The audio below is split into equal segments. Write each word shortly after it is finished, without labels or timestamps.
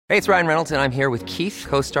Hey, it's Ryan Reynolds, and I'm here with Keith,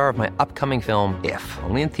 co-star of my upcoming film, If,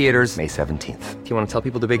 only in theaters May 17th. Do you want to tell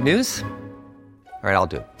people the big news? All right, I'll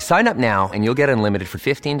do it. Sign up now and you'll get unlimited for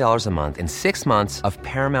 $15 a month and 6 months of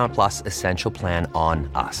Paramount Plus Essential Plan on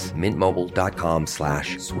us.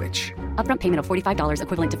 MintMobile.com/switch. Upfront payment of $45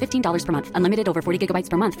 equivalent to $15 per month. Unlimited over 40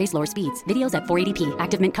 gigabytes per month. Face lower speeds. Videos at 480p.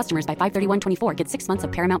 Active Mint customers by 531.24 get 6 months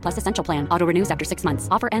of Paramount Plus Essential Plan. Auto renews after 6 months.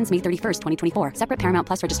 Offer ends May 31st, 2024. Separate Paramount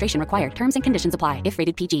Plus registration required. Terms and conditions apply if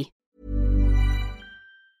rated PG.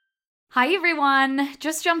 Hi everyone,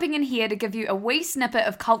 just jumping in here to give you a wee snippet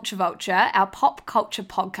of Culture Vulture, our pop culture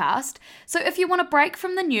podcast. So if you want a break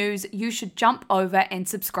from the news, you should jump over and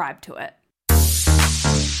subscribe to it.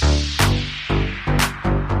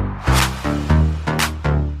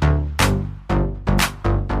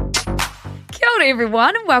 Kia ora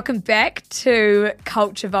everyone, and welcome back to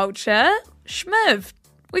Culture Vulture. Shmiv.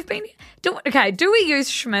 We've been do we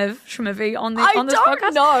use Shmivy on this podcast? I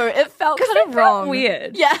don't know. It felt kind of wrong.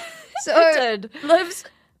 Weird. Yeah. So it did. Liv's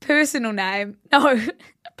personal name. No. Liv's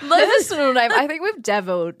personal name. I think we've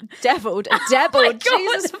dabbled. Oh my God, Jesus what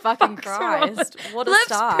the fucking fuck's wrong? Christ. What a Liv's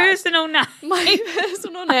start. personal name. My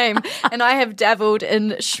personal name. And I have dabbled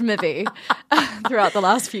in Shmivy throughout the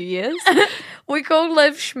last few years. We call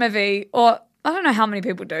Liv Shmivy, or I don't know how many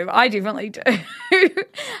people do, but I definitely do.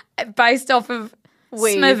 Based off of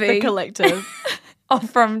We, Smivvy. the collective.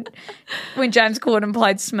 From when James Corden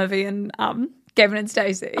played Smivvy and Gavin and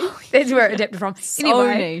Stacey. That's where it adapted from.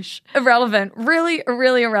 Anyway, niche. Irrelevant. Really,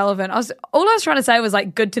 really irrelevant. All I was trying to say was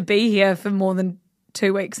like good to be here for more than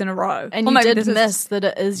 2 weeks in a row. And Or you maybe did this miss that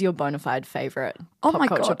it is your bona fide favourite Oh pop my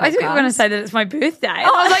culture God. I thought you were going to podcast. say that it's my birthday. And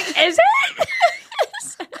I was like, is it?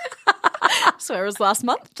 So it was last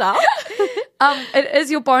month, darling. It is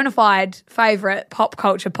your bona fide favourite pop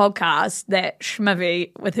culture podcast that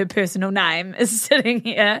Shmivy, with her personal name, is sitting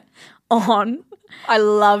here on. I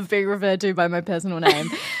love being referred to by my personal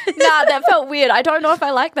name. That felt weird. I don't know if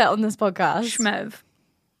I like that on this podcast. Shmiv.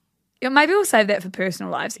 Yeah, maybe we'll save that for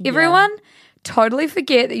personal lives. Everyone, totally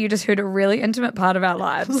forget that you just heard a really intimate part of our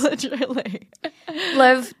lives. Literally.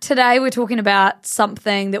 Liv, today we're talking about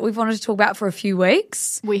something that we've wanted to talk about for a few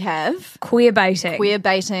weeks. We have Queerbaiting.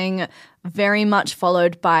 Queerbaiting, very much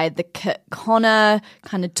followed by the Kit Connor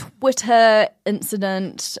kind of Twitter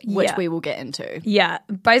incident, which Yeah. we will get into. Yeah,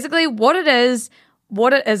 basically what it is,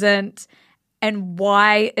 what it isn't, and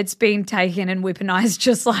why it's been taken and weaponized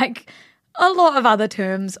just like a lot of other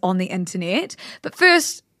terms on the internet. But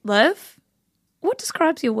first, Liv, what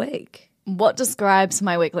describes your week? What describes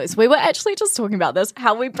my week, Liz? We were actually just talking about this,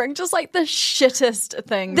 how we bring just like the shittest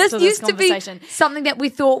things This to this used to be conversation. something that we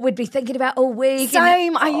thought we'd be thinking about all week.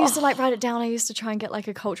 Same. I used to like write it down. I used to try and get like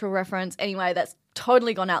a cultural reference. Anyway, that's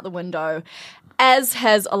totally gone out the window, as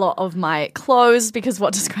has a lot of my clothes, because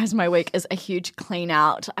what describes my week is a huge clean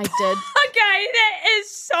out. I did. Okay, that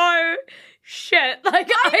is so shit. Like,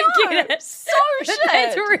 I get it. So shit.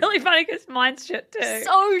 It's really funny because mine's shit too.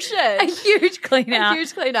 So shit. A huge clean out. A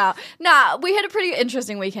huge clean out. We had a pretty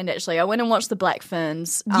interesting weekend actually. I went and watched the Black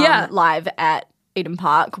Ferns live at Eden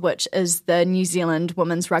Park, which is the New Zealand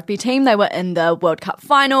women's rugby team. They were in the World Cup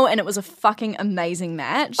final and it was a fucking amazing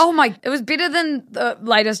match. Oh my, it was better than the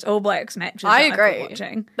latest All Blacks matches I that agree. I've been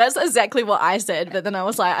watching. That's exactly what I said, but then I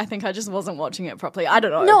was like, I think I just wasn't watching it properly. I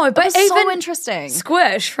don't know. No, but it was even so interesting.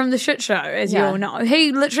 Squish from the shit show, as you Yeah. all know,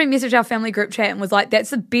 he literally messaged our family group chat and was like, that's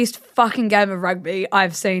the best fucking game of rugby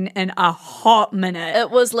I've seen in a hot minute.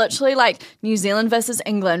 It was literally like New Zealand versus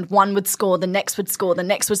England. One would score, the next would score, the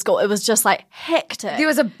next would score. It was just like hectic. There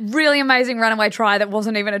was a really amazing runaway try that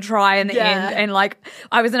wasn't even a try in the end. And like,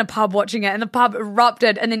 I was in a pub watching it and the pub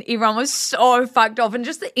erupted and then everyone was so fucked off and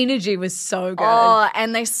just the energy was so good. Oh,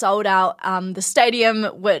 and they sold out the stadium,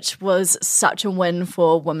 which was such a win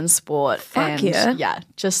for women's sport. Fuck and yeah. Yeah,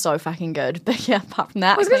 just so fucking good. But yeah, apart from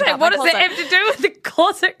that, I was going to say, what does that have to do with the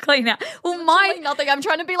closet cleaner? Well, nothing. I'm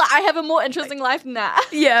trying to be like, I have a more interesting life than that.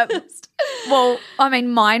 Yeah. Well, I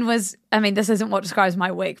mean, this isn't what describes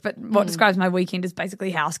my week, but what describes my weekend is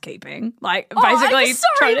basically housekeeping. Like, basically. I'm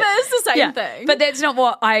sorry, but it's the same thing. But that's not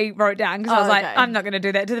what I wrote down because I was like, okay. I'm not going to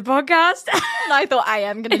do that to the podcast. And I thought I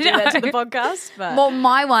am going to do that to the podcast. But Well,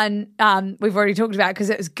 my one, we've already talked about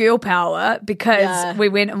because it was girl power because we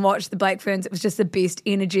went and watched the Black Ferns. It was just the best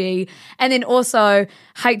energy. And then also,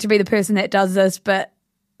 hate to be the person that does this, but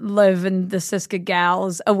Liv and the Siska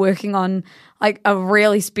gals are working on like a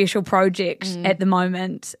really special project at the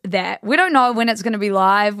moment that we don't know when it's going to be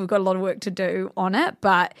live. We've got a lot of work to do on it,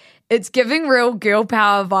 but it's giving real girl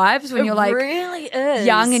power vibes when you're like really is.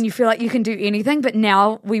 young and you feel like you can do anything. But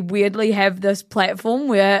now we weirdly have this platform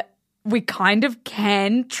where we kind of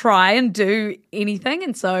can try and do anything.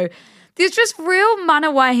 And so There's just real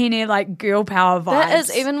mana wahine, like girl power vibes. There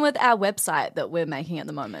is, even with our website that we're making at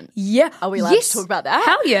the moment. Yeah. Are we allowed to talk about that?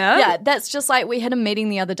 Hell yeah. Yeah, that's just like, we had a meeting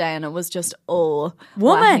the other day and it was just all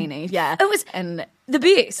woman. wahine. Yeah. It was the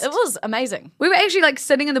best. It was amazing. We were actually like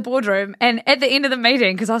sitting in the boardroom, and at the end of the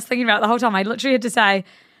meeting, because I was thinking about it the whole time, I literally had to say,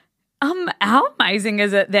 how amazing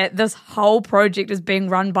is it that this whole project is being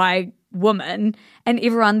run by women, and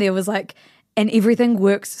everyone there was like, and everything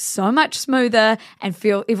works so much smoother, and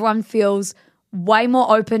everyone feels way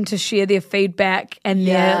more open to share their feedback and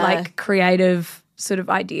their like creative sort of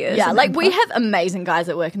ideas. Yeah, like we have amazing guys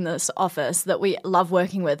that work in this office that we love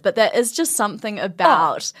working with, but there is just something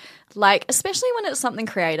about like, especially when it's something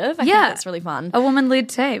creative, I think it's really fun. A woman-led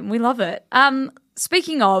team. We love it.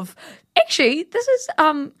 Speaking of, actually, this is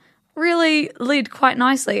really led quite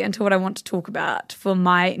nicely into what I want to talk about for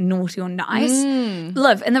my naughty or nice.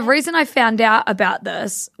 Liv, and the reason I found out about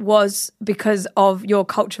this was because of your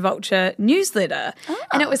Culture Vulture newsletter.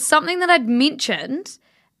 And it was something that I'd mentioned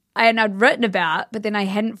and I'd written about, but then I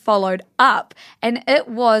hadn't followed up. And it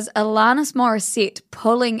was Alanis Morissette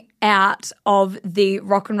pulling out of the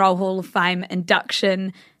Rock and Roll Hall of Fame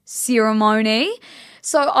induction ceremony.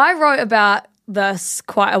 So I wrote about this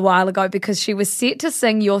quite a while ago because she was set to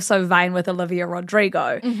sing You're So Vain with Olivia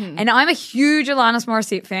Rodrigo. And I'm a huge Alanis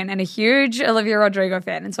Morissette fan and a huge Olivia Rodrigo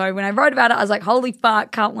fan. And so when I wrote about it, I was like, holy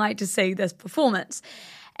fuck, can't wait to see this performance.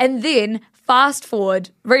 And then fast forward,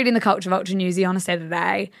 reading the Culture Vulture newsie on a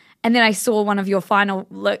Saturday, and then I saw one of your final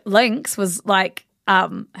links was like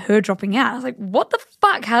her dropping out. I was like, what the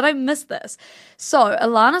fuck? How did I miss this? So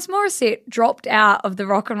Alanis Morissette dropped out of the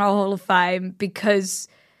Rock and Roll Hall of Fame because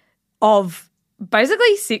of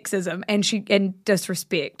basically sexism and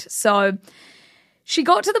disrespect. So she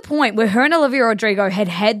got to the point where her and Olivia Rodrigo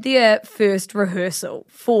had their first rehearsal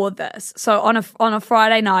for this. So on a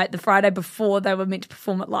Friday night, the Friday before they were meant to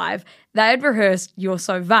perform it live, they had rehearsed You're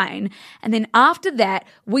So Vain. And then after that,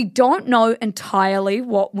 we don't know entirely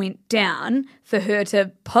what went down for her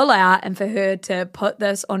to pull out and for her to put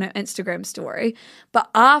this on her Instagram story. But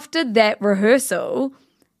after that rehearsal,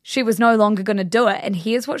 she was no longer going to do it. And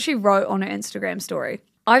here's what she wrote on her Instagram story.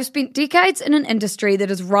 I've spent decades in an industry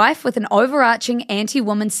that is rife with an overarching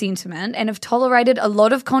anti-woman sentiment and have tolerated a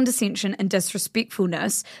lot of condescension and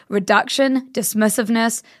disrespectfulness, reduction,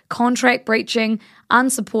 dismissiveness, contract breaching,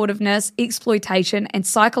 unsupportiveness, exploitation, and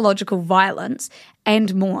psychological violence,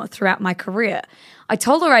 and more throughout my career. I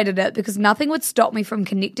tolerated it because nothing would stop me from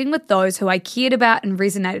connecting with those who I cared about and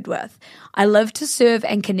resonated with. I live to serve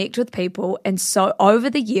and connect with people, and so over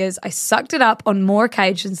the years I sucked it up on more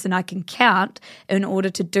occasions than I can count in order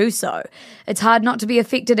to do so. It's hard not to be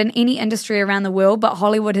affected in any industry around the world, but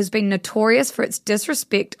Hollywood has been notorious for its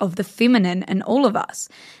disrespect of the feminine in all of us.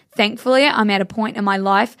 Thankfully, I'm at a point in my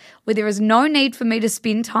life where there is no need for me to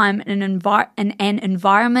spend time in an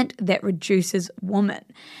environment that reduces women.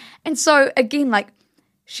 And so, again, like,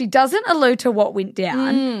 she doesn't allude to what went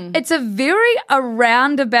down. It's a very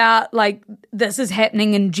roundabout, like, this is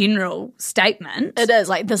happening in general statement. It is,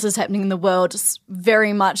 like, this is happening in the world. It's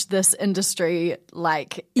very much this industry,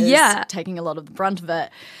 like, is taking a lot of the brunt of it.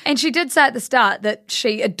 And she did say at the start that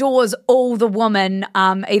she adores all the women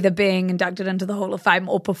either being inducted into the Hall of Fame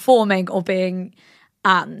or performing or being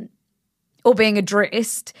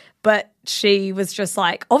addressed, but she was just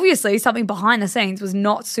like, obviously something behind the scenes was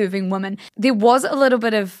not serving women. There was a little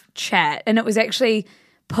bit of chat, and it was actually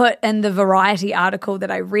put in the Variety article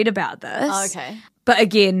that I read about this. Oh, okay. But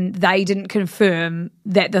again, they didn't confirm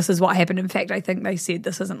that this is what happened. In fact, I think they said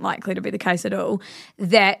this isn't likely to be the case at all,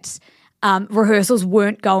 that rehearsals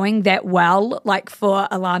weren't going that well, like for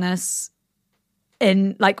Alanis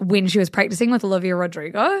in like when she was practicing with Olivia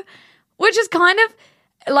Rodrigo, which is kind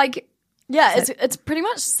of like... Yeah, it's pretty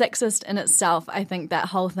much sexist in itself, I think, that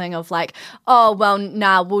whole thing of like, oh, well,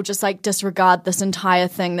 nah, we'll just like disregard this entire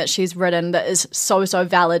thing that she's written that is so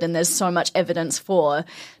valid and there's so much evidence for,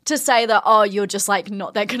 to say that, oh, you're just like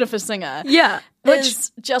not that good of a singer. Yeah. Which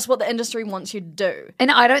is just what the industry wants you to do. And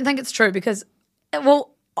I don't think it's true because,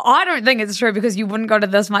 well, I don't think it's true because you wouldn't go to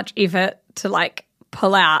this much effort to like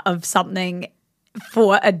pull out of something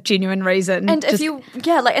for a genuine reason. And if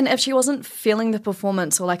if she wasn't feeling the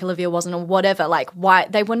performance, or like Olivia wasn't, or whatever, like why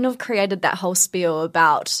they wouldn't have created that whole spiel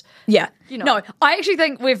about. Yeah. You know. No, I actually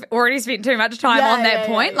think we've already spent too much time on that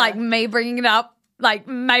point. Like me bringing it up, like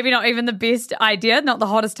maybe not even the best idea, not the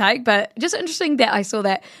hottest take, but just interesting that I saw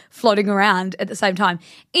that floating around at the same time.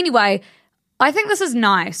 Anyway, I think this is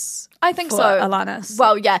nice. I think for so. Alanis.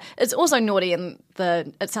 Well, yeah, it's also naughty, and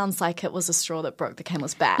it sounds like it was a straw that broke the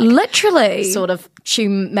camel's back. Literally. Sort of, she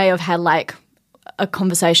may have had like a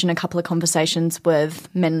couple of conversations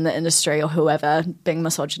with men in the industry or whoever being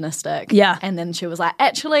misogynistic. Yeah. And then she was like,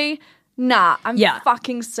 actually, nah, I'm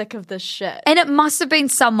fucking sick of this shit. And it must have been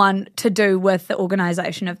someone to do with the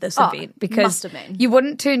organisation of this event, because must have been. You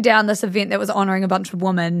wouldn't turn down this event that was honouring a bunch of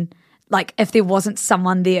women, like, if there wasn't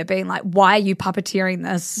someone there being like, why are you puppeteering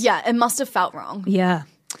this? Yeah, it must have felt wrong. Yeah.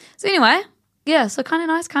 So anyway, yeah, so kind of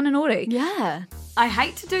nice, kind of naughty. Yeah. I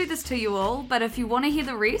hate to do this to you all, but if you want to hear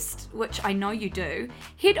the rest, which I know you do,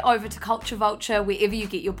 head over to Culture Vulture wherever you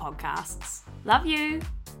get your podcasts. Love you.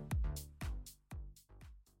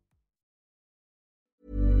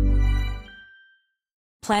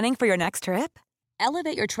 Planning for your next trip?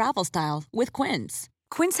 Elevate your travel style with Quince.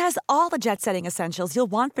 Quince has all the jet-setting essentials you'll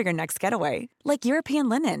want for your next getaway, like European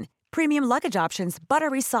linen, premium luggage options,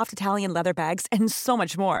 buttery soft Italian leather bags, and so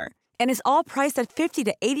much more. And is all priced at 50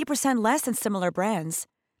 to 80% less than similar brands.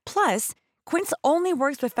 Plus, Quince only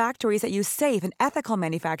works with factories that use safe and ethical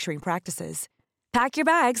manufacturing practices. Pack your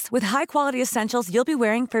bags with high-quality essentials you'll be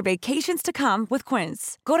wearing for vacations to come with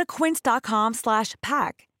Quince. Go to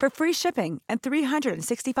quince.com/pack for free shipping and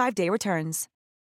 365-day returns.